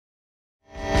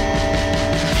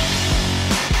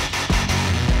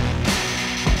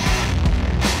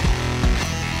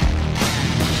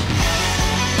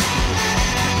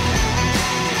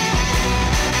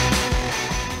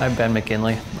I'm Ben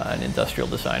McKinley, an industrial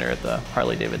designer at the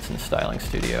Harley Davidson styling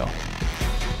studio.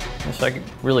 And so I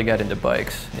really got into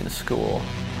bikes in school.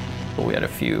 We had a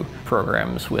few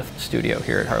programs with the studio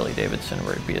here at Harley Davidson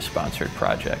where it'd be a sponsored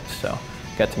project, so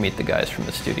got to meet the guys from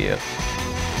the studio.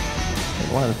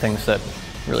 And one of the things that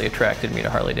really attracted me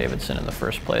to Harley Davidson in the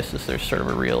first place is there's sort of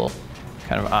a real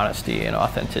kind of honesty and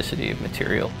authenticity of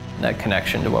material. And that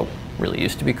connection to what really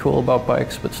used to be cool about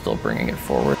bikes, but still bringing it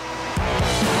forward.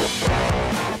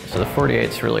 So the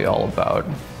 48's really all about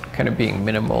kind of being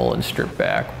minimal and stripped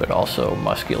back, but also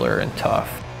muscular and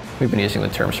tough. We've been using the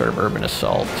term sort of urban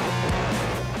assault.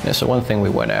 Yeah, so one thing we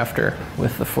went after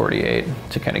with the 48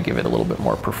 to kind of give it a little bit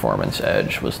more performance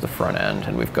edge was the front end,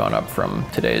 and we've gone up from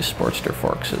today's Sportster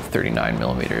forks of 39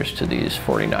 millimeters to these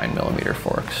 49 millimeter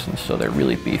forks, and so they're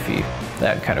really beefy.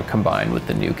 That kind of combined with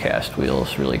the new cast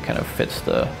wheels really kind of fits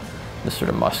the sort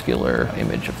of muscular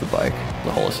image of the bike.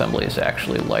 The whole assembly is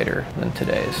actually lighter than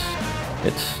today's.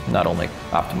 It's not only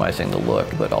optimizing the look,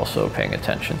 but also paying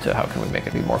attention to how can we make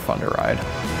it be more fun to ride.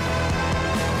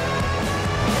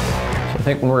 So I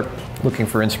think when we're looking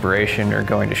for inspiration or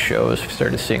going to shows, we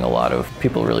started seeing a lot of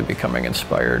people really becoming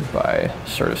inspired by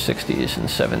sort of 60s and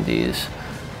 70s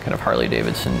kind of Harley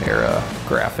Davidson era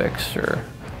graphics or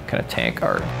kind of tank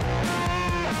art.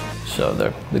 So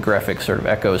the graphic sort of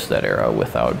echoes that era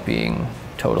without being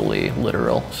totally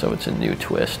literal, so it's a new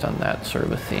twist on that sort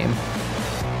of a theme.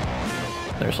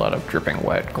 There's a lot of dripping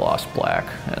wet gloss black,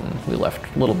 and we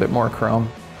left a little bit more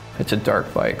chrome. It's a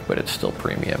dark bike, but it's still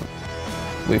premium.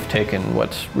 We've taken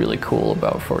what's really cool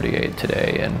about 48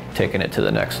 today and taken it to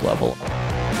the next level.